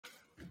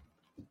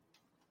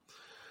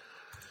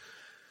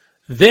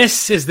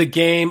This is the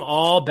game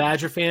all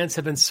Badger fans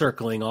have been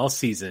circling all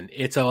season.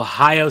 It's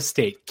Ohio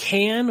State.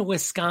 Can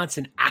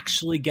Wisconsin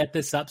actually get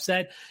this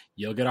upset?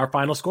 You'll get our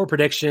final score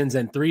predictions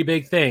and three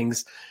big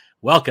things.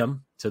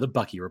 Welcome to the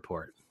Bucky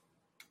Report.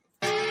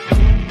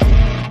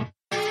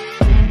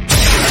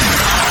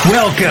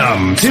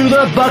 Welcome to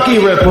the Bucky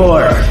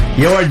Report,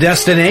 your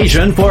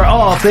destination for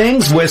all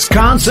things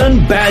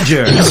Wisconsin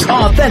Badgers.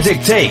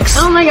 Authentic takes.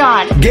 Oh my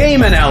God.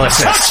 Game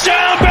analysis.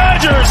 Touchdown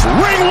Badgers!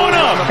 Ring one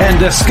up! And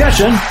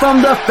discussion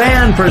from the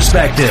fan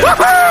perspective.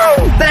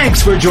 Woo-hoo!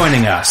 Thanks for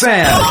joining us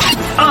and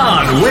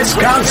on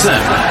Wisconsin.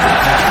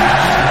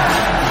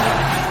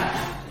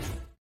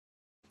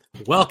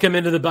 Welcome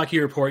into the Bucky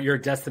Report, your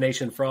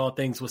destination for all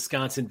things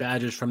Wisconsin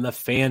Badgers from the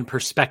fan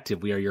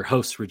perspective. We are your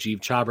hosts,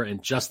 Rajeev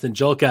and Justin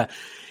Jolka.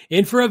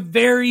 In for a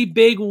very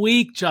big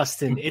week,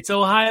 Justin. It's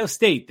Ohio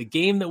State, the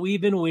game that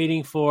we've been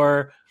waiting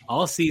for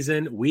all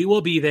season. We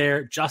will be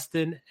there,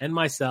 Justin and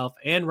myself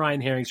and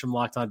Ryan Herrings from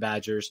Locked On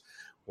Badgers.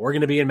 We're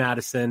going to be in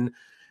Madison. A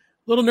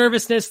little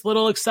nervousness, a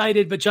little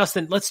excited, but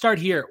Justin, let's start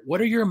here.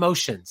 What are your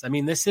emotions? I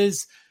mean,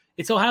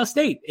 it's Ohio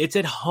State. It's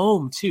at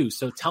home too.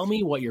 So tell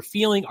me what you're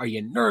feeling. Are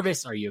you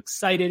nervous? Are you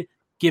excited?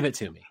 Give it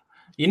to me.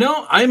 You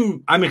know,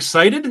 I'm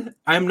excited.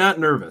 I'm not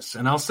nervous.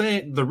 And I'll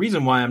say the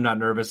reason why I'm not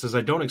nervous is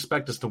I don't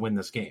expect us to win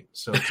this game.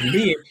 So to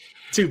me,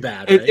 too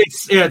bad. Right?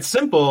 It's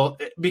simple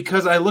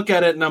because I look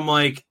at it and I'm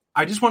like,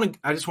 I just want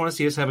to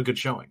see us have a good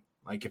showing.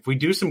 Like if we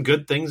do some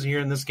good things here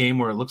in this game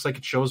where it looks like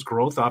it shows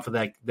growth off of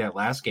that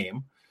last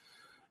game.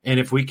 And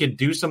if we could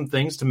do some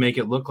things to make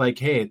it look like,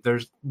 hey,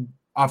 there's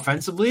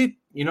offensively,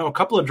 you know, a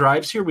couple of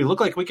drives here, we look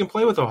like we can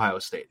play with Ohio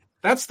State.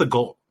 That's the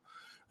goal.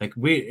 Like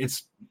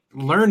it's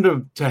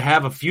learn to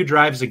have a few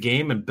drives a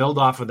game and build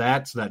off of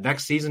that so that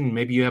next season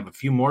maybe you have a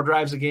few more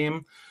drives a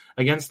game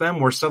against them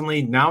where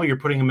suddenly now you're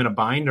putting them in a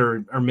bind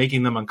or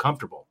making them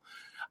uncomfortable.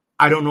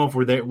 I don't know if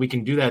we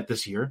can do that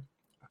this year.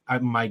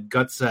 My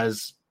gut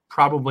says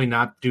probably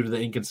not due to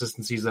the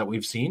inconsistencies that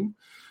we've seen,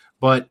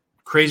 but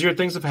crazier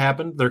things have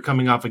happened. They're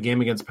coming off a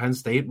game against Penn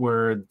State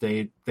where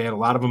they had a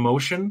lot of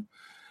emotion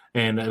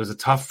and it was a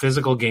tough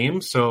physical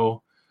game.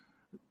 So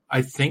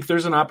I think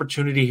there's an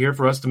opportunity here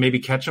for us to maybe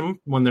catch them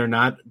when they're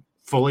not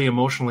fully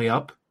emotionally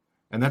up.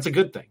 And that's a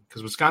good thing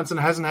because Wisconsin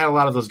hasn't had a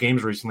lot of those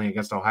games recently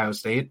against Ohio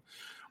State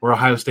where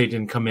Ohio State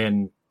didn't come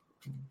in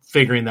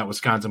figuring that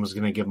Wisconsin was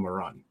going to give them a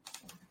run.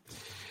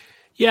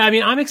 Yeah, I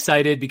mean, I'm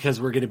excited because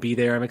we're going to be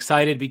there. I'm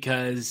excited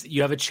because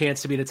you have a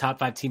chance to be the top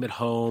 5 team at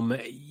home.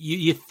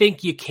 You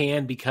think you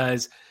can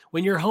because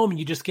when you're home,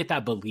 you just get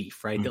that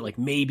belief, right? Mm-hmm. That like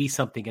maybe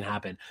something can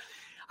happen.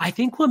 I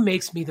think what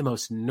makes me the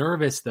most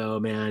nervous though,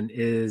 man,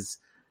 is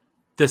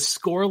the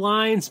score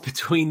lines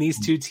between these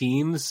two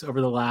teams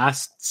over the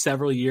last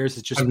several years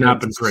has just have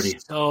not been pretty.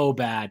 So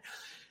bad.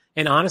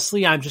 And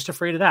honestly, I'm just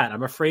afraid of that.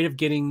 I'm afraid of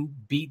getting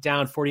beat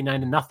down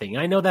 49-0.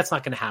 I know that's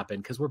not going to happen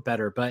because we're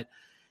better, but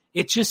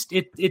it just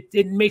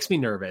it makes me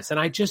nervous. And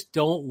I just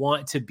don't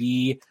want to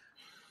be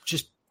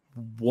just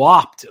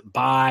whopped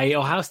by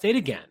Ohio State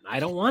again. I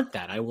don't want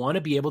that. I want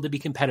to be able to be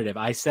competitive.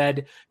 I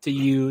said to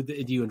you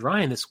and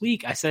Ryan this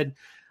week, I said,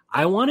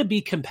 I want to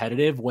be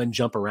competitive when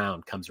jump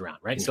around comes around,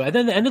 right? Yeah. So at the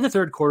end of the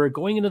third quarter,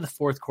 going into the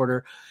fourth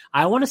quarter,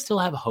 I want to still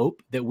have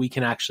hope that we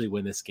can actually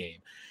win this game.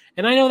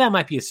 And I know that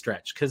might be a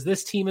stretch because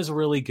this team is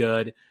really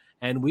good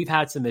and we've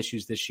had some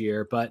issues this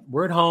year, but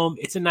we're at home.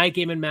 It's a night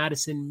game in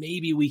Madison.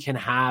 Maybe we can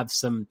have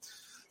some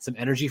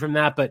energy from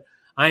that, but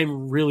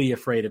I'm really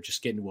afraid of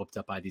just getting whooped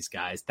up by these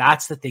guys.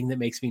 That's the thing that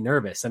makes me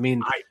nervous. I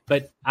mean,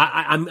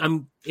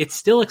 I'm it's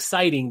still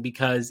exciting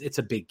because it's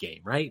a big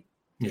game, right?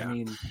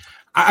 Yeah.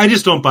 I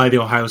just don't buy the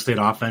Ohio State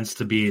offense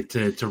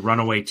to run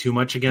away too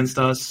much against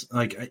us.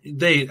 Like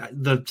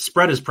the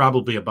spread is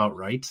probably about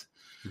right,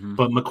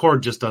 but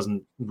McCord just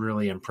doesn't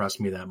really impress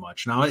me that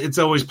much. Now it's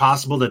always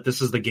possible that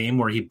this is the game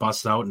where he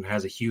busts out and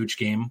has a huge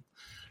game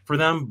for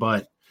them.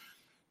 But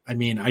I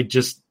mean,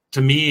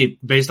 to me,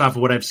 based off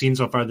of what I've seen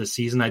so far this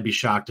season, I'd be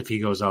shocked if he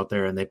goes out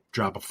there and they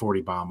drop a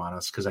 40 bomb on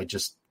us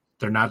because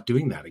they're not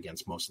doing that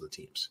against most of the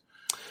teams.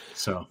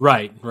 So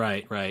right.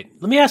 Let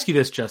me ask you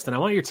this, Justin. I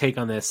want your take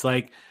on this.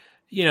 Like,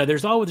 you know,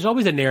 there's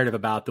always a narrative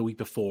about the week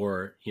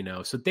before, you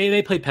know, so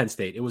they played Penn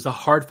State. It was a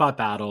hard fought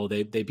battle.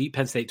 They beat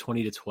Penn State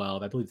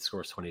 20-12. I believe the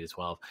score was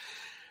 20-12.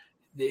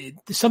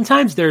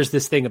 Sometimes there's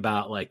this thing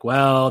about like,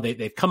 well,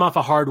 they've come off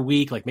a hard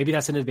week. Like maybe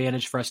that's an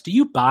advantage for us. Do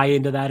you buy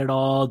into that at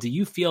all? Do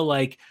you feel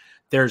like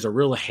there's a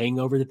real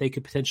hangover that they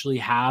could potentially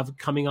have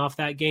coming off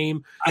that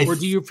game? Or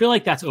do you feel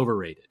like that's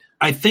overrated?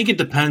 I think it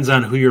depends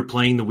on who you're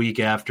playing the week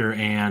after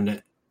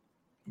and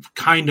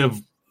kind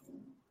of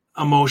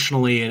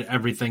emotionally and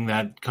everything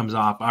that comes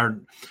off.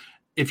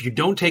 If you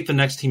don't take the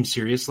next team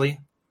seriously,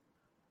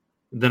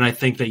 then I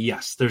think that,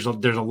 yes, there's a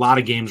lot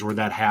of games where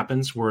that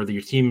happens, where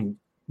your team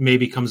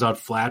maybe comes out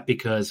flat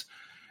because,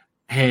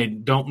 hey,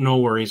 no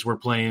worries, we're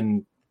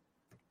playing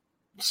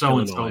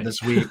so-and-so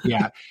this week.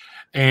 Yeah.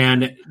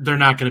 And they're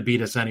not going to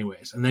beat us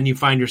anyways. And then you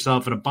find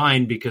yourself in a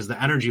bind because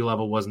the energy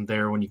level wasn't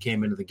there when you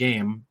came into the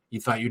game. You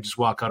thought you'd just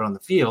walk out on the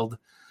field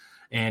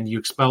and you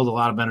expelled a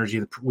lot of energy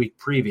the week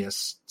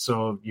previous,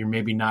 so you're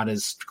maybe not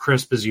as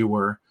crisp as you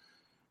were,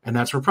 and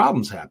that's where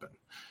problems happen.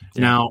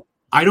 Yeah. Now,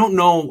 I don't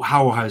know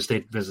how Ohio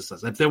State visits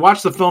us. If they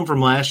watch the film from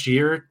last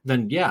year,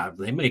 then yeah,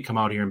 they may come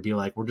out here and be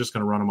like, we're just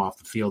going to run them off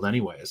the field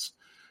anyways.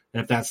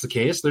 And if that's the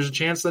case, there's a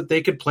chance that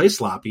they could play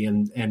sloppy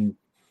and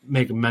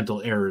make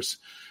mental errors.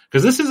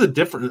 Because this is a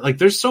different, like,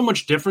 there's so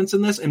much difference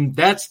in this, and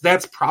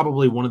that's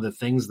probably one of the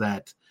things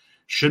that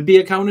should be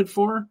accounted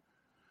for.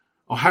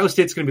 Ohio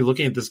State's going to be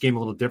looking at this game a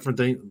little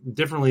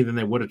differently than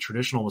they would a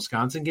traditional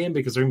Wisconsin game,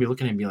 because they're going to be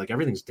looking at it and be like,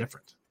 everything's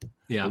different.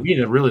 Yeah, we need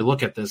to really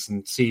look at this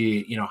and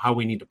see, how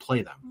we need to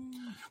play them,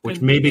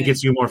 which maybe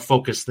gets you more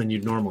focused than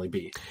you'd normally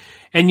be.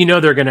 And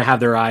they're going to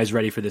have their eyes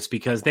ready for this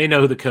because they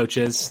know who the coach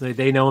is.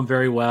 They know him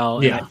very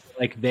well. Yeah, and I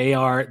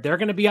feel like they're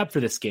going to be up for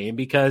this game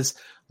because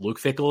Luke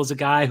Fickell is a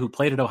guy who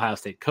played at Ohio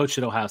State, coached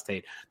at Ohio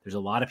State. There's a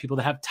lot of people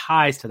that have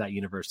ties to that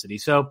university.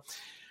 So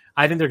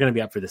I think they're going to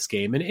be up for this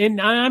game. And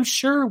I'm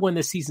sure when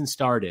the season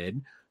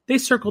started, they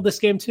circled this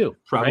game too.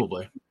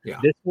 Probably.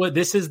 Right? Yeah.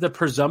 This is the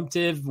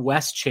presumptive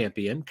West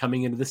champion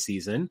coming into the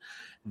season.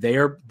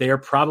 They're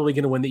probably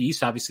going to win the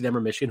East. Obviously, them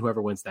or Michigan,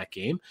 whoever wins that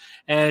game.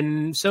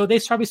 And so they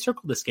probably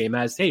circled this game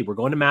as, hey, we're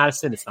going to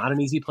Madison. It's not an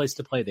easy place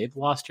to play. They've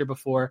lost here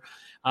before.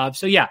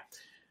 So yeah,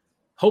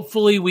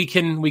 hopefully we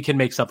can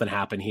make something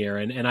happen here.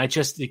 And I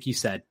just, like you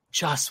said,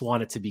 just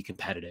want it to be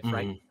competitive,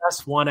 right?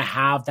 Just want to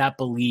have that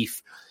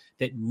belief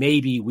that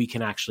maybe we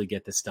can actually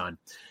get this done.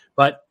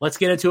 But let's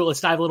get into it.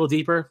 Let's dive a little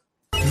deeper.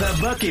 The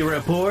Bucky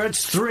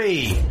reports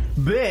 3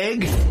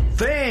 big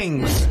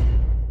things.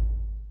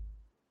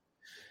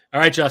 All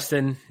right,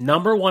 Justin,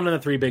 number one of the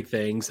 3 big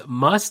things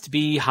must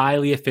be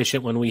highly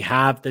efficient when we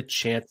have the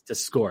chance to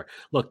score.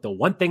 Look, the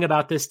one thing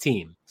about this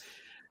team,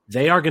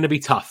 they are going to be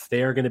tough.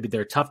 They're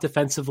tough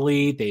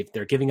defensively.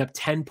 They're giving up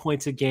 10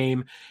 points a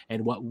game.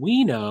 And what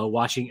we know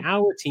watching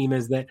our team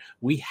is that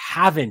we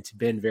haven't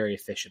been very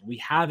efficient. We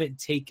haven't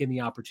taken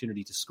the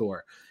opportunity to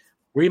score.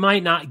 We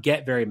might not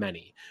get very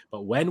many,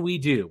 but when we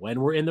do, when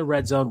we're in the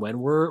red zone, when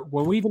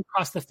we even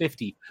cross the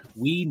 50,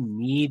 we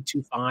need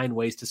to find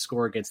ways to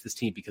score against this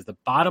team, because the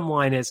bottom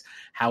line is,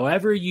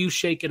 however you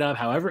shake it up,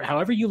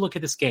 however you look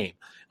at this game,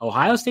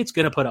 Ohio State's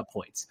going to put up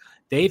points.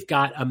 They've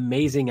got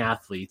amazing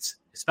athletes,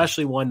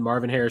 especially one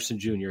Marvin Harrison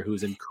Jr.,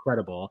 who's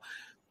incredible.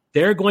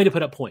 They're going to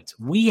put up points.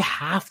 We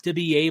have to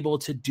be able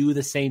to do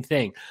the same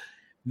thing.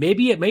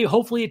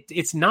 Hopefully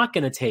it's not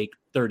going to take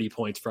 30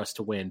 points for us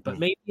to win, but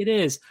maybe it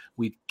is.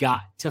 We've got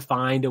to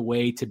find a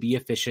way to be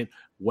efficient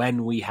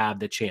when we have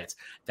the chance.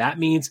 That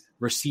means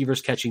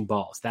receivers catching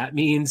balls. That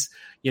means,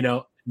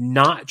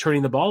 not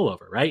turning the ball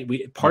over,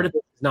 right? Part of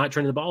it is not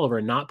turning the ball over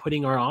and not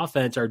putting our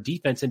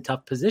defense in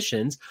tough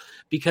positions,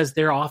 because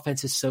their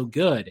offense is so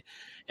good.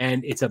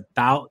 And it's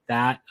about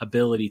that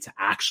ability to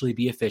actually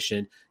be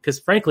efficient, because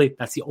frankly,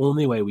 that's the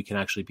only way we can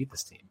actually beat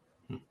this team.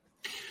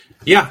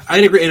 Yeah,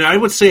 I'd agree. And I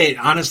would say,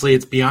 honestly,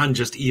 it's beyond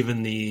just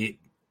even the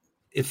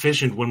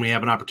efficient when we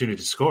have an opportunity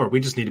to score. We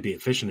just need to be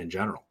efficient in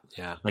general.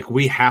 Yeah. Like,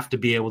 we have to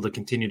be able to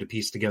continue to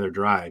piece together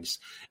drives.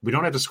 We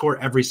don't have to score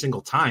every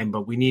single time,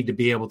 but we need to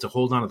be able to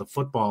hold on to the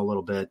football a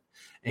little bit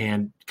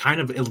and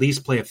kind of at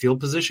least play a field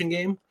position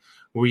game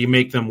where you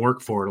make them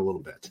work for it a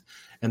little bit.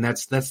 And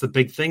that's the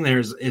big thing there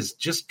is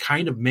just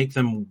kind of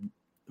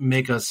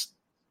make us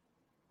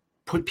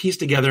put piece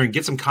together and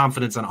get some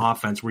confidence on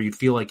offense where you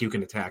feel like you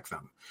can attack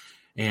them.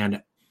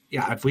 And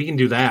yeah, if we can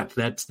do that,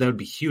 that would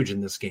be huge in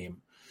this game,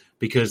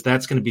 because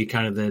that's going to be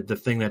kind of the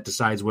thing that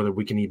decides whether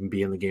we can even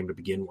be in the game to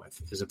begin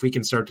with. Is if we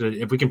can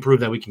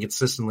prove that we can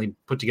consistently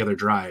put together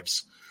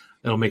drives,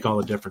 that'll make all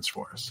the difference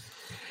for us.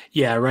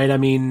 Yeah, right. I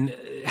mean,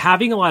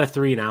 having a lot of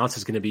 3 and outs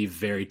is going to be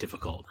very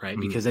difficult, right?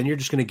 Mm-hmm. Because then you're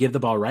just going to give the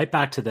ball right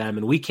back to them,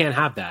 and we can't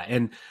have that.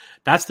 And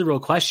that's the real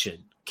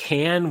question.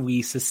 Can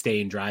we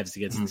sustain drives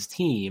against this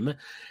team?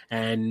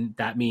 And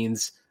that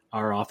means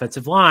our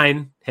offensive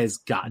line has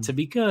got to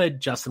be good.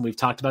 Justin, we've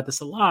talked about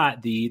this a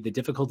lot. The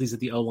difficulties that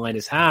the O-line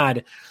has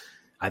had,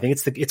 I think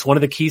it's one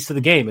of the keys to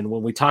the game. And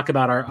when we talk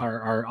about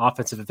our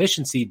offensive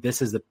efficiency,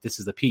 this is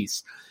the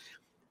piece.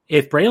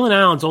 If Braelon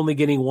Allen's only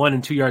getting 1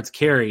 and 2 yards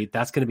carried,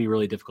 that's going to be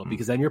really difficult,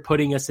 because then you're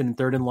putting us in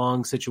 3rd and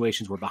long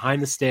situations. We're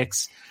behind the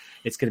sticks.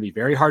 It's going to be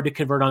very hard to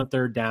convert on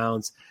 3rd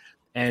downs.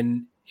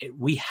 And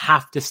we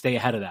have to stay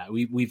ahead of that.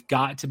 We've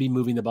got to be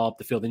moving the ball up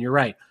the field. And you're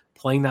right,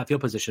 playing that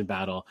field position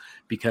battle,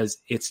 because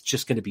it's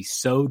just going to be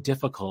so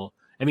difficult.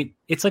 I mean,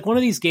 it's like one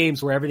of these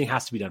games where everything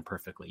has to be done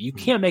perfectly. You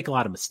can't make a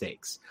lot of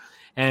mistakes.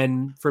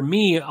 And for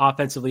me,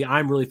 offensively,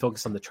 I'm really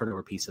focused on the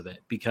turnover piece of it,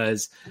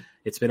 because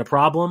it's been a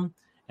problem.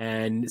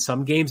 And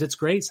some games it's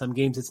great, some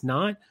games it's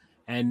not.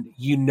 And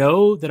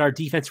that our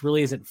defense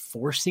really isn't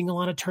forcing a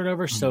lot of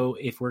turnover. Mm-hmm. So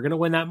if we're going to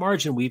win that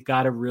margin, we've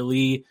got to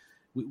really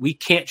 – we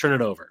can't turn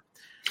it over.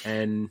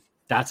 And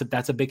that's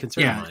a big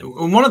concern. Yeah,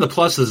 one of the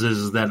pluses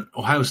is that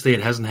Ohio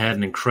State hasn't had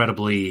an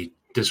incredibly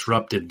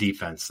disruptive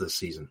defense this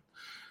season.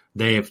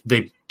 They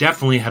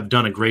definitely have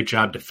done a great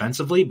job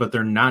defensively, but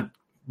they're not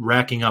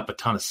racking up a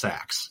ton of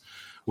sacks,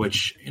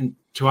 which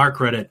to our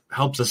credit,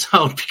 helps us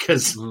out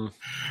because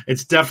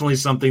it's definitely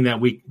something that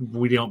we've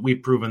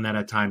proven that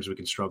at times we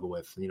can struggle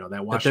with.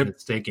 That Washington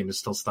State game is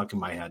still stuck in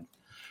my head.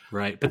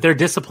 Right. But they're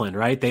disciplined,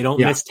 right? They don't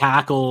miss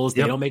tackles.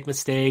 They don't make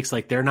mistakes.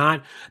 Like they're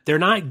not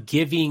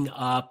giving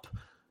up,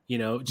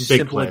 just big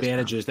simple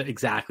advantages.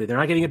 Exactly. They're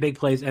not getting a big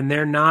plays, and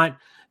they're not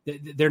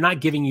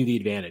giving you the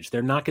advantage.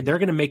 They're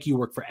going to make you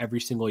work for every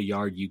single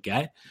yard you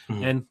get.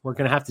 And we're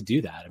going to have to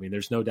do that. I mean,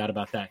 there's no doubt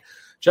about that.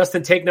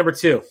 Justin, take number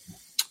 2.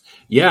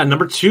 Yeah.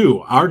 Number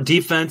 2, our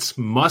defense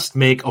must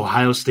make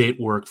Ohio State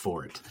work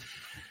for it.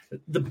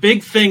 The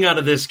big thing out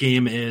of this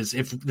game is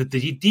if the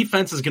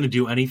defense is going to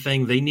do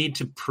anything, they need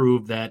to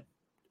prove that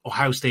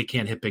Ohio State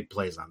can't hit big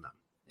plays on them.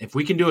 If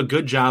we can do a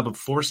good job of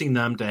forcing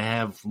them to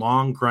have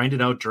long,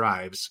 grinded out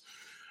drives,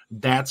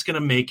 that's going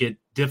to make it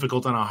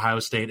difficult on Ohio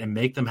State and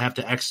make them have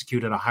to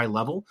execute at a high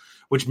level,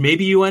 which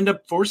maybe you end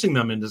up forcing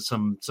them into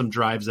some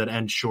drives that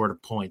end short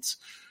of points.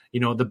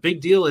 The big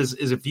deal is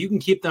if you can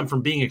keep them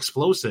from being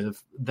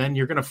explosive, then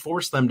you're going to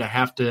force them to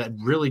have to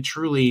really,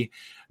 truly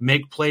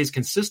make plays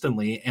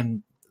consistently.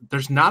 And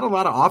there's not a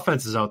lot of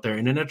offenses out there.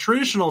 And in a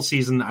traditional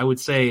season, I would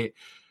say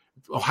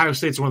Ohio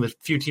State's one of the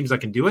few teams that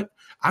can do it.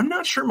 I'm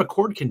not sure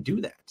McCord can do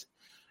that.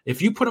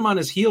 If you put him on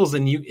his heels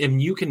and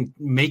you can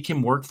make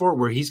him work for it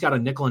where he's got a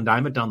nickel and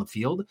dime it down the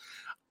field,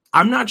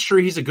 I'm not sure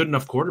he's a good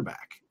enough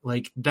quarterback.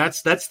 Like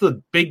that's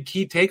the big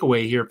key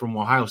takeaway here from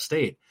Ohio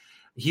State.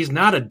 He's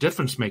not a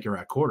difference maker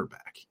at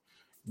quarterback.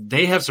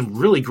 They have some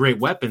really great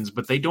weapons,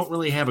 but they don't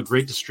really have a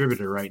great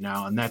distributor right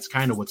now, and that's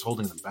kind of what's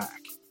holding them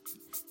back.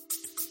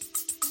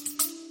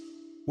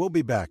 We'll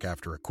be back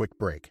after a quick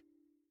break.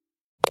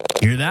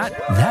 Hear that?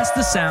 That's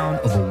the sound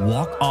of a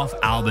walk-off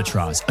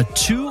albatross, a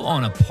 2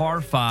 on a par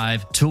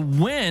 5 to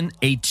win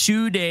a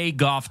 2-day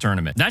golf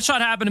tournament. That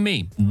shot happened to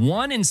me.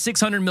 1 in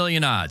 600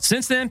 million odds.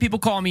 Since then, people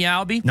call me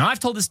Albie. Now, I've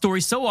told this story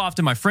so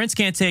often, my friends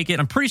can't take it.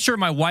 I'm pretty sure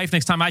my wife,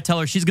 next time I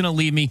tell her, she's going to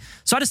leave me.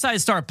 So I decided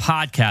to start a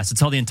podcast to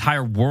tell the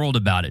entire world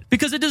about it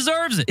because it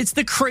deserves it. It's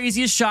the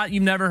craziest shot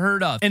you've never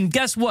heard of. And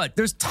guess what?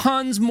 There's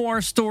tons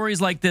more stories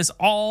like this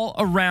all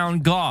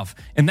around golf.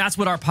 And that's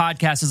what our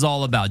podcast is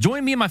all about.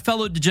 Join me and my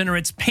fellow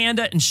degenerates, Panda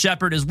and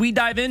Shepard, as we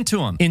dive into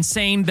them.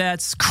 Insane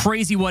bets,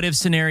 crazy what-if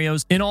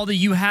scenarios, and all the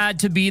you had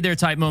to be there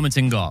type moments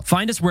in golf.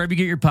 Find us wherever you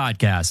get your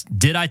podcast.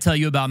 Did I tell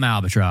you about my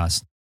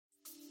albatross?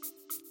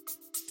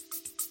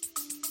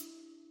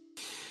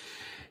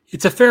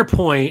 It's a fair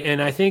point,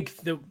 and I think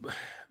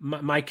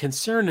my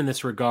concern in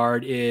this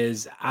regard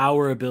is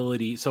our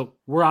ability. So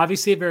we're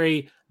obviously a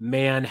very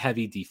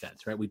man-heavy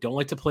defense, right? We don't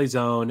like to play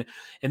zone,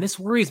 and this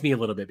worries me a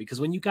little bit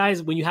because when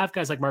you have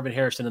guys like Marvin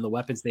Harrison and the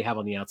weapons they have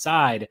on the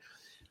outside,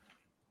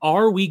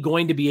 are we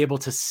going to be able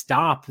to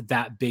stop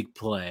that big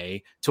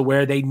play to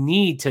where they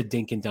need to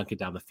dink and dunk it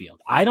down the field?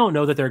 I don't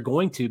know that they're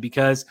going to,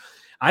 because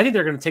I think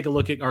they're going to take a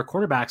look at our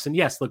cornerbacks. And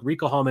yes, look,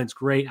 Rico Hallman's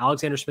great.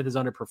 Alexander Smith has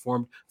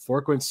underperformed.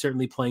 Forquin's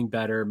certainly playing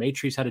better.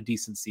 Maytree's had a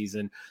decent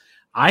season.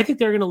 I think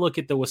they're going to look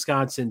at the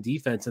Wisconsin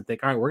defense and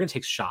think, all right, we're going to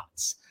take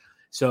shots.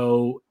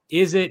 So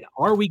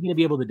are we going to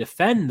be able to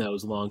defend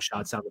those long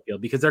shots down the field?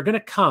 Because they're going to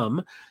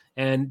come,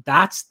 and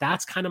that's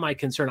kind of my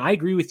concern. I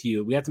agree with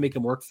you. We have to make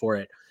them work for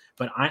it.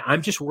 But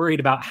I'm just worried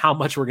about how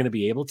much we're going to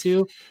be able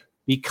to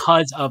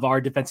because of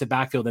our defensive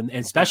backfield and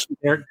especially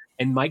there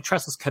and Mike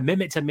Tressel's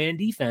commitment to man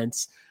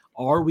defense.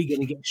 Are we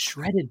going to get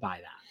shredded by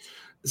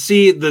that?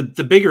 See, the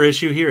bigger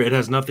issue here, it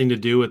has nothing to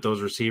do with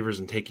those receivers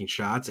and taking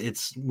shots.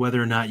 It's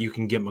whether or not you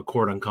can get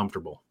McCord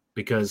uncomfortable,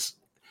 because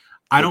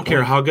I don't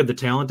care how good the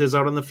talent is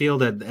out on the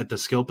field at the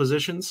skill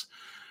positions.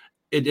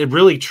 It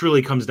really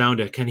truly comes down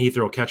to, can he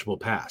throw a catchable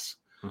pass?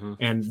 Mm-hmm.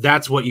 And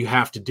that's what you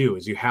have to do,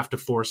 is you have to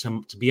force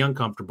him to be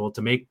uncomfortable,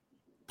 to make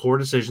poor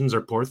decisions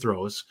or poor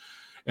throws.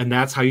 And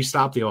that's how you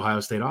stop the Ohio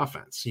State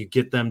offense. You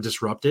get them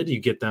disrupted, you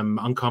get them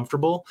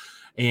uncomfortable,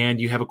 and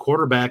you have a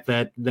quarterback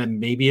that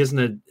maybe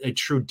isn't a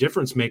true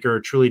difference maker or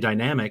truly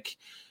dynamic.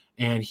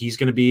 And he's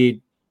going to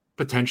be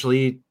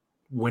potentially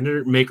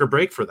winner, make or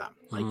break for them.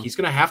 Like he's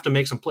going to have to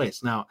make some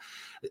plays. Now,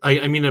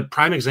 I mean, a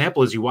prime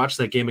example is you watch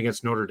that game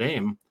against Notre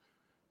Dame.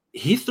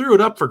 He threw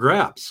it up for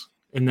grabs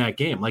in that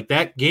game. Like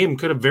that game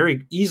could have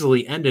very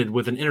easily ended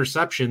with an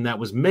interception that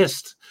was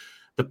missed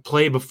the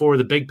play before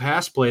the big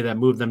pass play that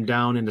moved them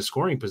down into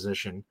scoring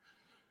position,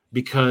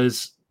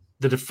 because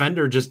the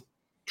defender just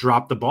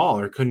dropped the ball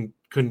or couldn't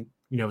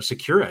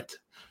secure it.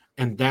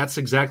 And that's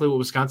exactly what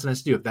Wisconsin has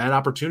to do. If that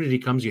opportunity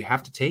comes, you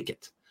have to take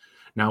it.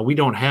 Now, we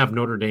don't have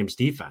Notre Dame's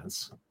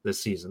defense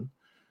this season,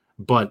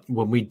 but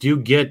when we do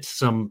get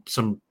some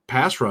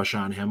pass rush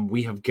on him,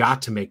 we have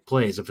got to make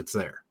plays if it's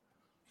there.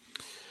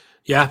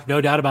 Yeah, no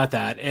doubt about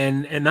that.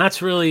 And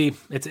that's really,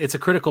 it's a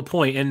critical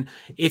point. And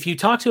if you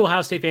talk to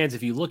Ohio State fans,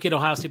 if you look at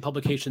Ohio State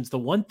publications, the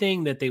one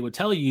thing that they would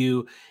tell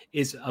you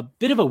is a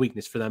bit of a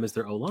weakness for them is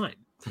their O-line.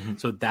 Mm-hmm.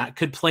 So that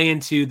could play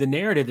into the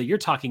narrative that you're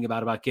talking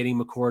about getting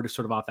McCord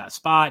sort of off that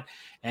spot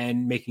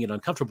and making it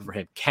uncomfortable for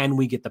him. Can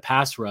we get the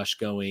pass rush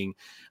going?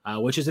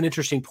 Which is an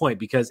interesting point,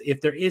 because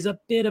if there is a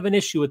bit of an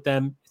issue with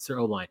them, it's their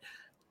O-line.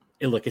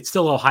 And look, it's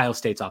still Ohio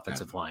State's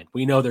offensive line.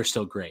 We know they're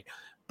still great.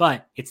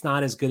 but it's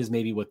not as good as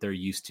maybe what they're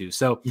used to.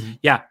 So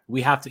yeah,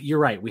 you're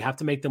right. We have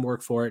to make them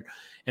work for it.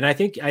 And I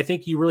think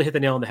you really hit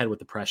the nail on the head with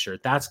the pressure.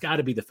 That's got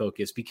to be the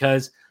focus,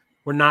 because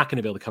we're not going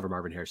to be able to cover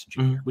Marvin Harrison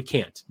Jr. We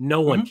can't. No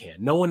one can.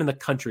 No one in the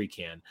country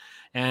can.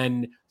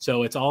 And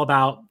so it's all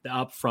about the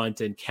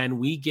upfront, and can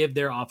we give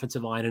their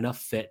offensive line enough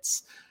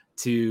fits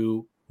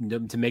to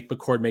make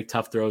McCord make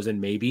tough throws and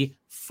maybe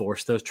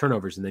force those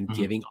turnovers, and then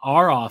giving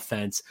our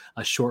offense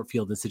a short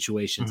field in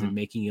situations and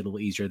making it a little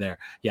easier there.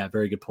 Yeah,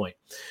 very good point.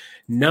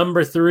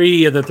 Number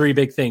 3 of the 3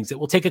 big things. It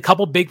will take a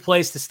couple big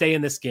plays to stay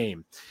in this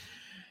game.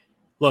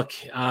 Look,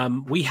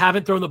 we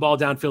haven't thrown the ball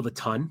downfield a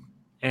ton,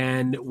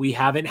 and we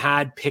haven't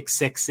had pick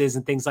sixes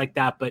and things like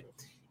that. But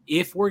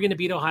if we're going to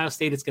beat Ohio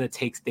State, it's going to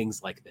take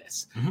things like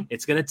this.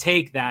 It's going to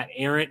take that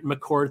errant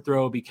McCord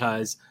throw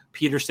because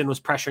Peterson was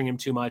pressuring him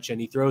too much,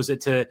 and he throws it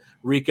to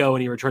Rico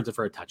and he returns it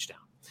for a touchdown.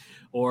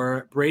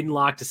 Or Braedyn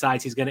Locke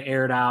decides he's going to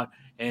air it out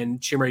and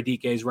Chimere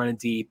Dike is running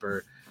deep,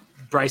 or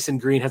Bryson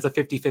Green has a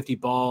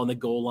 50-50 ball on the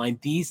goal line.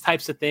 These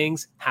types of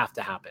things have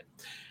to happen.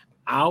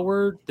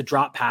 The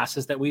drop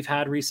passes that we've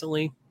had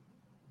recently,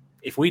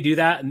 if we do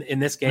that in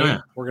this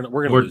game, we're gonna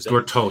lose it.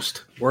 We're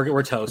toast.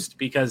 We're toast,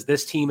 because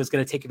this team is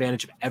going to take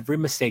advantage of every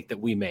mistake that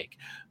we make,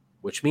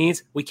 which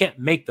means we can't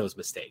make those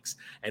mistakes,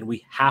 and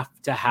we have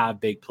to have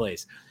big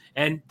plays.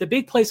 And the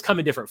big plays come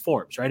in different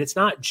forms, right? It's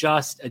not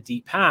just a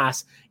deep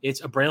pass. It's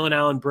a Braelon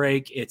Allen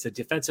break. It's a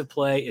defensive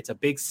play. It's a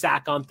big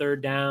sack on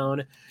third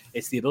down.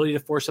 It's the ability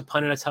to force a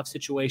punt in a tough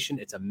situation.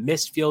 It's a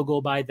missed field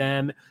goal by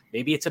them.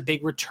 Maybe it's a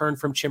big return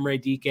from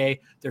Chimere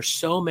Dike. There's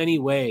so many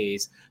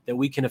ways that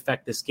we can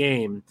affect this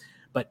game.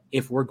 But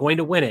if we're going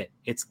to win it,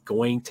 it's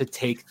going to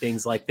take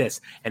things like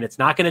this. And it's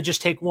not going to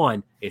just take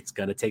one. It's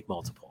going to take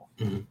multiple.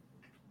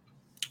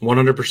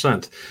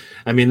 100%.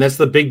 I mean, that's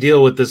the big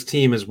deal with this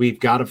team, is we've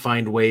got to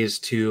find ways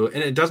to,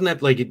 and it doesn't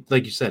have, like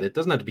you said, it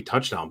doesn't have to be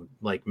touchdown,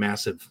 like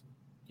massive,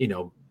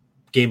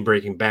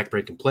 game-breaking,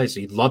 back-breaking plays.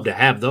 So you'd love to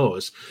have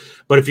those.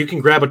 But if you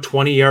can grab a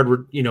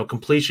 20-yard,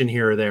 completion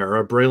here or there, or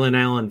a Braelon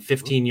Allen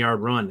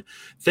 15-yard run,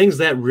 things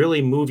that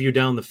really move you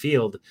down the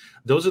field,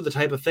 those are the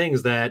type of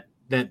things that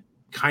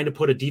kind of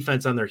put a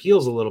defense on their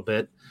heels a little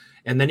bit.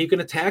 And then you can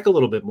attack a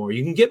little bit more.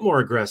 You can get more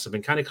aggressive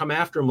and kind of come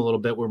after him a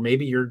little bit, where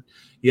maybe you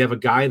have a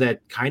guy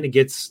that kind of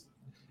gets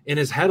in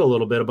his head a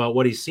little bit about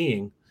what he's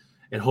seeing,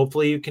 and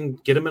hopefully you can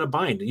get him in a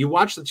bind. You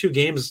watch the 2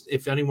 games.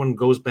 If anyone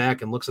goes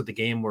back and looks at the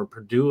game where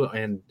Purdue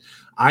and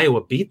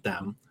Iowa beat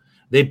them,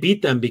 they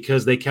beat them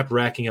because they kept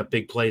racking up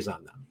big plays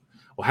on them.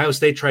 Ohio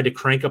State tried to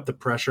crank up the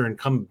pressure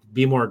and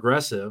be more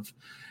aggressive,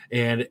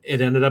 and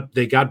it ended up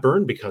they got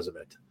burned because of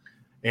it.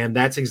 And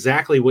that's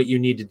exactly what you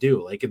need to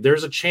do. Like, if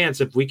there's a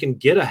chance, if we can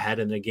get ahead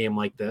in a game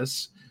like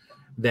this,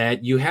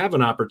 that you have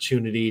an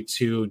opportunity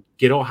to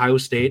get Ohio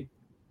State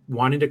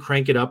wanting to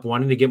crank it up,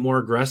 wanting to get more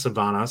aggressive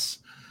on us,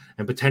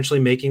 and potentially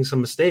making some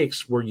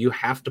mistakes where you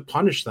have to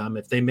punish them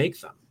if they make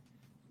them.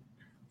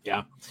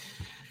 Yeah.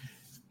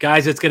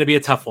 Guys, it's going to be a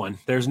tough one.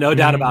 There's no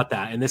doubt about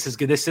that. And this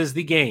is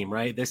the game,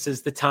 right? This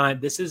is the time.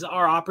 This is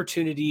our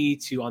opportunity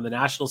to, on the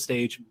national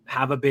stage,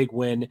 have a big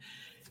win.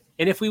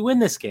 And if we win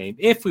this game,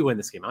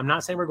 I'm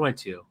not saying we're going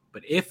to,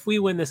 but if we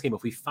win this game,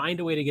 if we find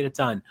a way to get it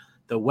done,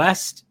 the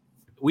West,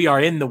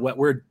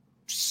 we're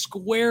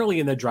squarely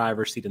in the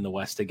driver's seat in the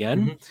West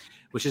again,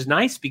 which is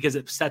nice because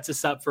it sets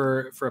us up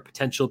for a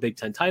potential Big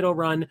Ten title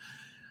run.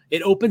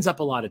 It opens up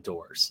a lot of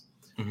doors,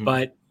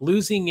 but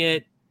losing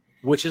it,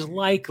 which is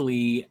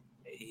likely,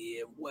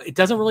 it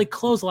doesn't really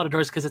close a lot of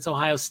doors because it's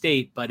Ohio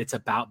State, but it's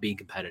about being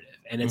competitive,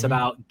 and it's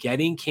about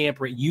getting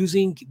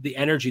using the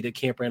energy that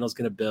Camp Randall's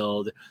going to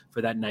build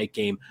for that night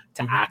game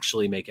to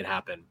actually make it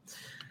happen.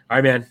 All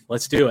right, man,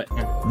 let's do it.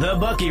 The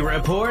Bucky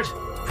Report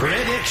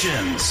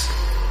predictions.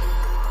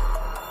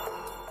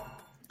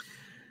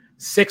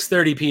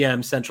 6:30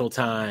 p.m. Central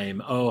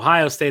Time.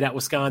 Ohio State at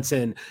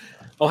Wisconsin.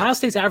 Ohio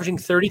State's averaging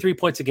 33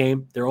 points a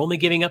game. They're only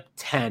giving up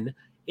 10.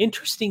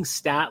 Interesting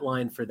stat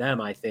line for them,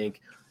 I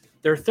think.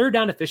 Their third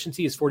down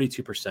efficiency is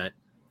 42%,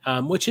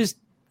 which is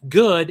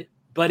good,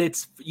 but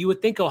you would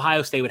think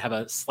Ohio State would have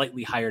a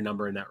slightly higher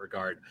number in that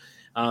regard.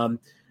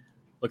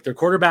 Look, their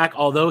quarterback,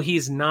 although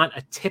he's not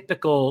a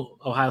typical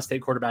Ohio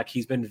State quarterback,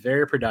 he's been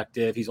very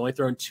productive. He's only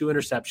thrown 2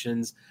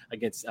 interceptions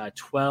against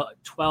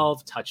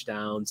 12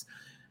 touchdowns,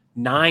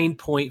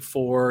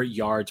 9.4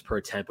 yards per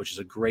attempt, which is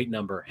a great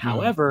number.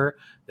 However,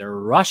 they're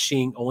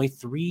rushing only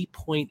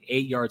 3.8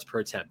 yards per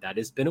attempt. That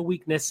has been a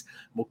weakness.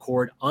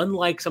 McCord,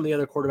 unlike some of the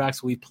other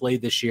quarterbacks we've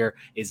played this year,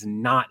 is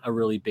not a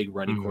really big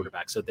running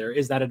quarterback. So there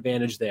is that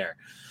advantage there.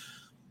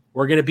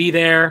 We're going to be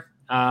there.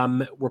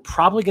 We're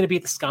probably going to be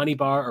at the Scotty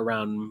Bar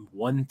around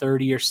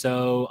 1:30 or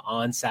so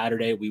on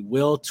Saturday. We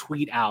will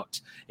tweet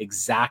out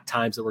exact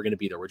times that we're going to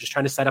be there. We're just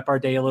trying to set up our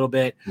day a little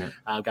bit.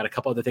 Got a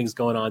couple other things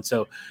going on.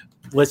 So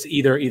let's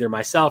either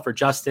myself or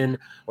Justin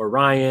or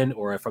Ryan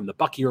or from the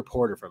Bucky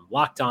Report or from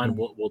Locked On,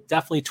 we'll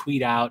definitely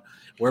tweet out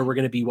where we're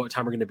going to be, what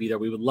time we're going to be there.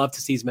 We would love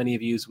to see as many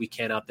of you as we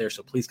can out there.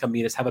 So please come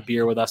meet us, have a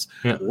beer with us.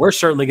 We're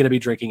certainly going to be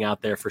drinking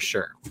out there for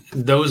sure.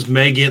 Those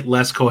may get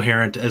less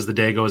coherent as the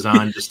day goes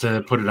on, just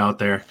to put it out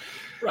there.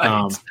 Right.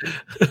 All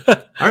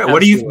right.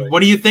 What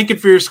are you thinking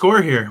for your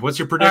score here? What's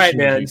your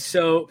prediction? All right, man.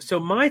 So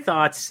my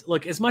thoughts,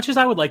 look, as much as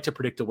I would like to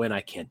predict a win,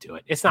 I can't do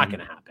it. It's not going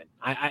to happen.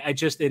 I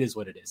just, it is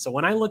what it is. So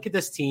when I look at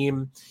this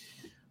team,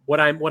 what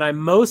I'm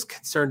most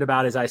concerned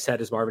about, as I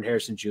said, is Marvin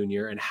Harrison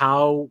Jr. and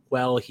how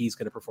well he's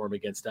going to perform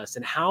against us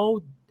and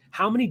how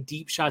many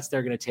deep shots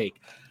they're going to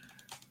take.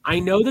 I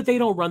know that they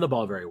don't run the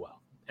ball very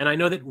well. And I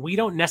know that we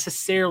don't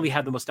necessarily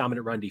have the most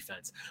dominant run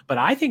defense, but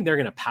I think they're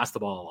going to pass the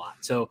ball a lot.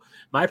 So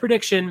my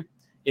prediction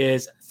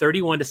is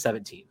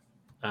 31-17.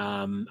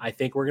 I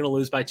think we're going to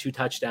lose by 2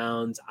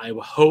 touchdowns. I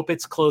hope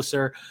it's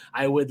closer.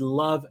 I would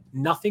love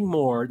nothing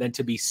more than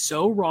to be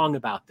so wrong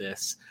about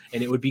this,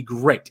 and it would be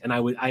great. And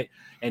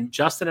and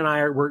Justin and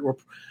I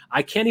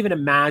I can't even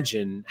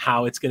imagine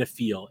how it's going to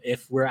feel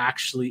if we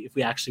actually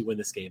win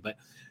this game. But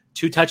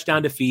 2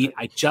 touchdown defeat,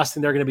 I just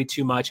think they're going to be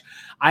too much.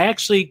 I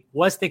actually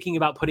was thinking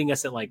about putting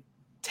us at like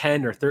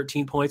 10 or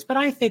 13 points, but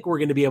I think we're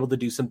going to be able to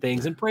do some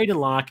things. And Braedyn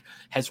Locke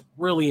has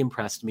really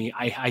impressed me.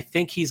 I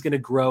think he's going to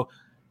grow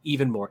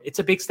even more. It's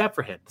a big step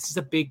for him. This is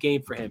a big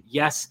game for him.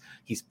 Yes,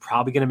 he's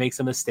probably going to make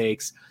some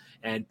mistakes,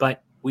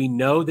 but we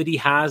know that he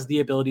has the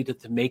ability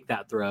to make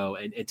that throw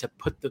and to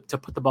put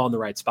the ball in the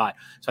right spot.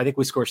 So I think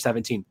we score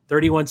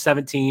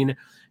 31-17.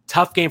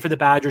 Tough game for the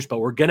Badgers, but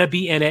we're going to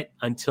be in it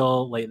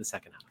until late in the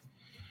second half.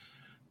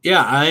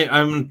 Yeah,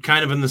 I'm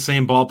kind of in the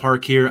same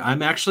ballpark here. I'm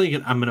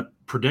going to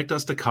predict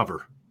us to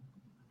cover.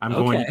 I'm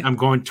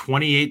going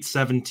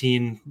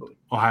 28-17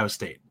 Ohio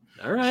State.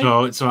 All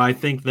right. So I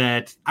think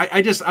that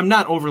I'm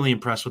not overly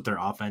impressed with their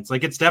offense.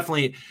 Like, it's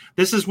definitely,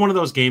 this is one of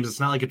those games. It's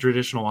not like a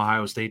traditional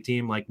Ohio State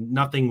team. Like,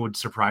 nothing would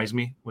surprise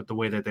me with the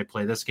way that they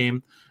play this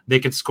game. They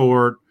could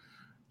score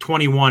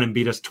 21 and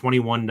beat us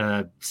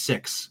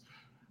 21-6,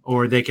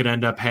 or they could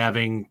end up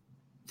having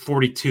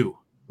 42.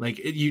 Like,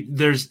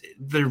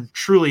 they're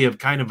truly a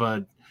kind of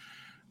a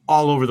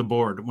all over the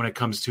board when it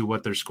comes to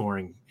what their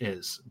scoring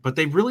is, but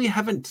they really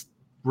haven't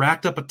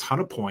racked up a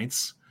ton of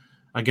points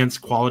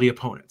against quality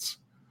opponents.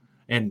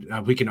 And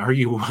we can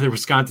argue whether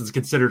Wisconsin's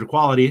considered a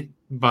quality,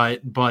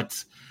 but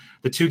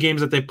the 2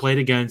 games that they played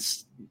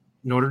against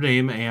Notre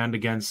Dame and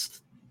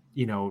against,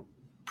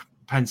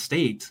 Penn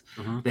State,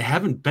 they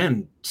haven't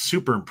been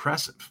super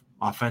impressive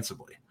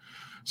offensively.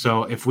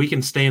 So if we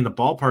can stay in the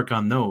ballpark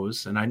on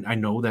those, and I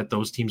know that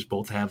those teams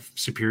both have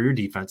superior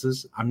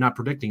defenses, I'm not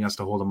predicting us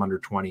to hold them under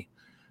 20.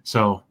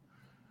 So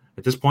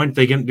at this point,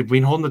 if we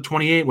can hold them to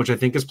 28, which I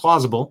think is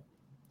plausible,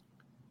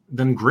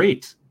 then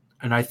great.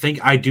 And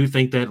I do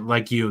think that,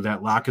 like you,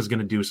 that Locke is going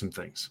to do some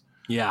things.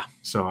 Yeah.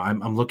 So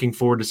I'm looking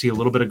forward to see a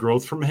little bit of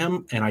growth from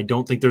him. And I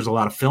don't think there's a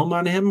lot of film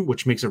on him,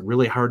 which makes it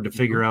really hard to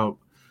figure out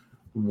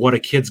what a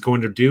kid's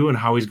going to do and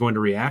how he's going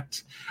to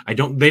react.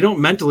 They don't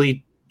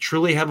mentally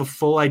truly have a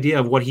full idea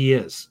of what he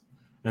is.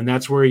 And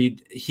that's where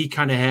he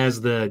kind of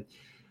has the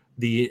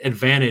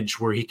advantage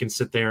where he can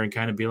sit there and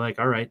kind of be like,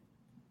 all right,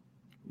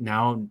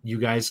 now you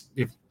guys,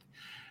 if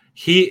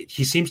he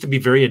seems to be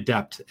very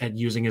adept at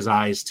using his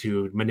eyes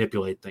to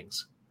manipulate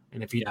things.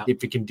 And if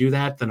he can do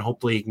that, then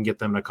hopefully he can get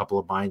them in a couple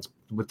of binds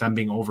with them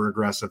being over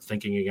aggressive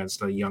thinking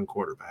against a young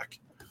quarterback.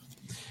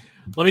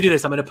 Let me do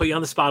this. I'm going to put you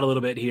on the spot a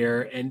little bit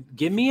here and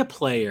give me a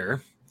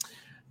player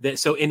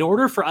so in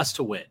order for us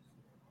to win,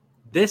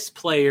 this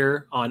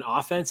player on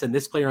offense and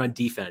this player on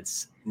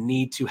defense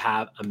need to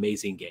have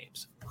amazing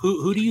games.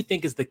 Who do you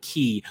think is the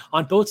key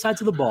on both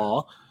sides of the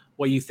ball?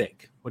 What do you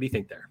think? What do you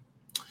think there?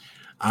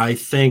 I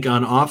think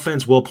on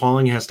offense, Will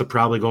Pauling has to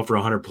probably go for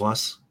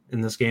 100+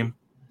 in this game.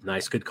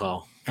 Nice, good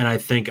call. And I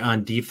think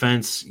on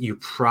defense, you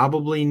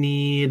probably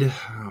need.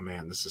 Oh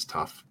man, this is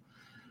tough.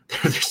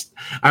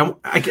 I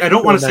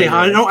don't want to say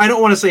I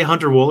don't want to say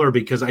Hunter Wooler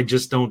because I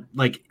just don't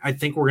like. I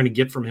think we're going to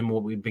get from him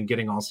what we've been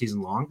getting all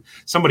season long.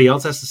 Somebody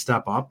else has to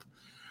step up.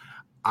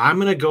 I'm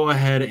going to go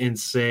ahead and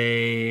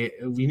say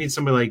we need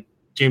somebody like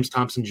James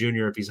Thompson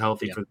Jr. if he's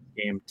healthy for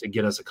the game to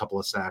get us a couple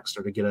of sacks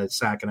or to get a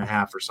sack and a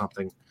half or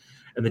something.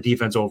 And the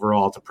defense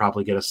overall to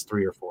probably get us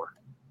 3 or 4.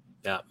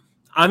 Yeah.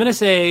 I'm going to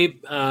say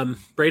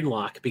Braedyn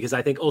Locke because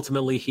I think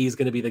ultimately he's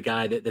going to be the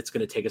guy that's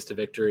going to take us to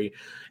victory.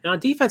 And on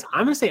defense,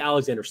 I'm going to say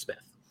Alexander Smith.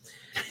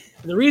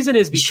 And the reason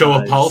is because show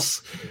a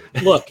pulse.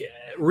 Look,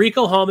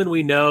 Rico Hallman,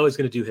 we know, is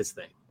going to do his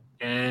thing.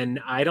 And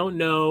I don't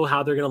know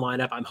how they're going to line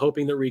up. I'm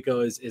hoping that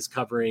Rico is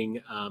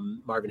covering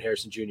Marvin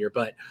Harrison Jr.,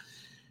 but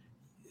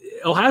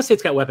Ohio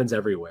State's got weapons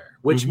everywhere,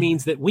 which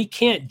means that we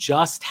can't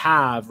just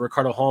have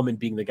Ricardo Hallman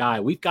being the guy.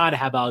 We've got to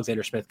have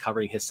Alexander Smith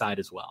covering his side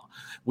as well.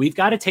 We've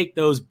got to take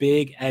those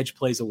big edge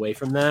plays away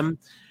from them.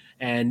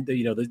 And,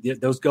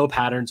 those go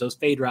patterns, those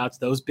fade routes,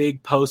 those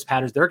big post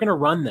patterns, they're going to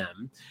run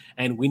them.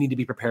 And we need to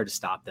be prepared to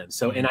stop them.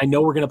 So, and I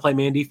know we're going to play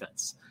man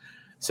defense.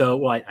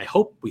 So, I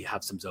hope we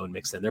have some zone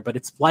mix in there, but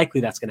it's likely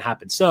that's going to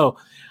happen. So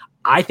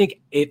I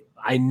think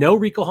I know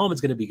Rico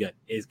Hallman's going to be good.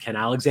 Can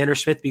Alexander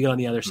Smith be good on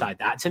the other side?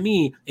 That to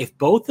me, if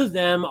both of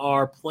them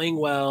are playing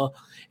well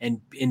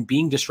and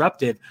being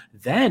disruptive,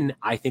 then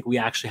I think we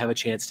actually have a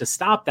chance to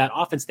stop that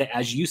offense that,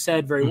 as you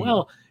said very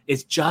well,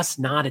 is just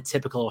not a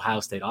typical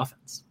Ohio State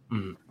offense.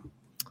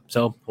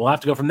 So we'll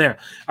have to go from there.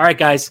 All right,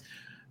 guys.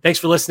 Thanks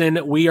for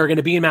listening. We are going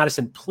to be in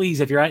Madison.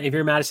 Please, if you're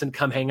in Madison,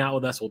 come hang out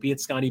with us. We'll be at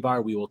Scotty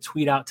Bar. We will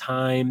tweet out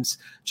times.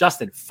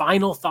 Justin,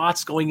 final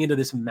thoughts going into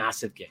this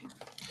massive game.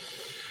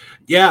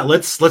 Yeah,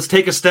 let's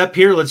take a step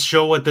here. Let's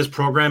show what this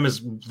program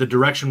is, the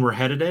direction we're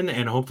headed in,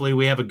 and hopefully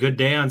we have a good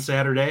day on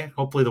Saturday.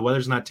 Hopefully the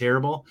weather's not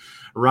terrible.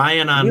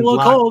 Ryan on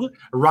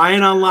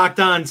Locked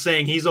On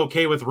saying he's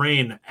okay with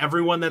rain.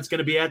 Everyone that's going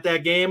to be at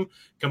that game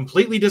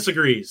completely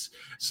disagrees.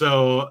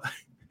 So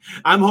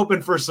I'm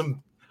hoping for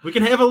we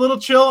can have a little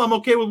chill. I'm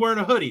okay with wearing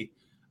a hoodie,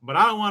 but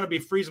I don't want to be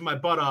freezing my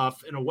butt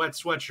off in a wet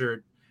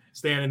sweatshirt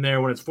standing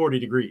there when it's 40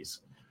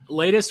 degrees.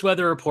 Latest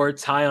weather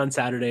reports, high on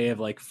Saturday of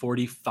like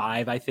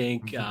 45, I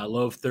think,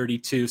 low of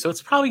 32. So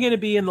it's probably going to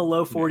be in the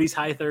low 40s,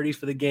 high 30s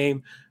for the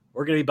game.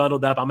 We're going to be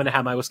bundled up. I'm going to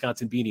have my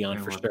Wisconsin beanie on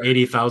for sure.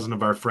 80,000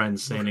 of our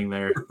friends standing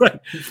there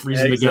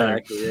freezing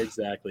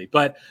Exactly.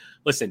 But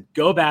listen,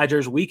 go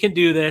Badgers. We can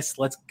do this.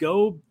 Let's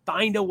go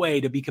find a way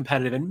to be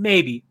competitive and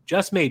maybe,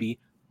 just maybe,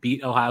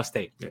 beat Ohio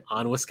State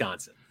on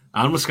Wisconsin.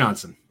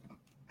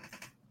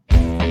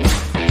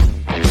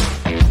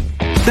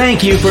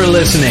 Thank you for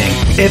listening.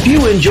 If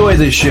you enjoy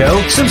the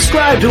show,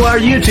 subscribe to our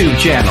YouTube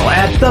channel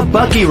at The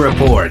Bucky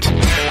Report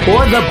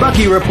or The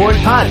Bucky Report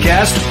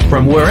Podcast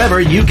from wherever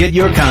you get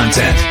your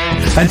content.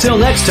 Until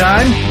next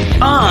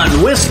time,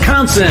 on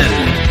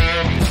Wisconsin!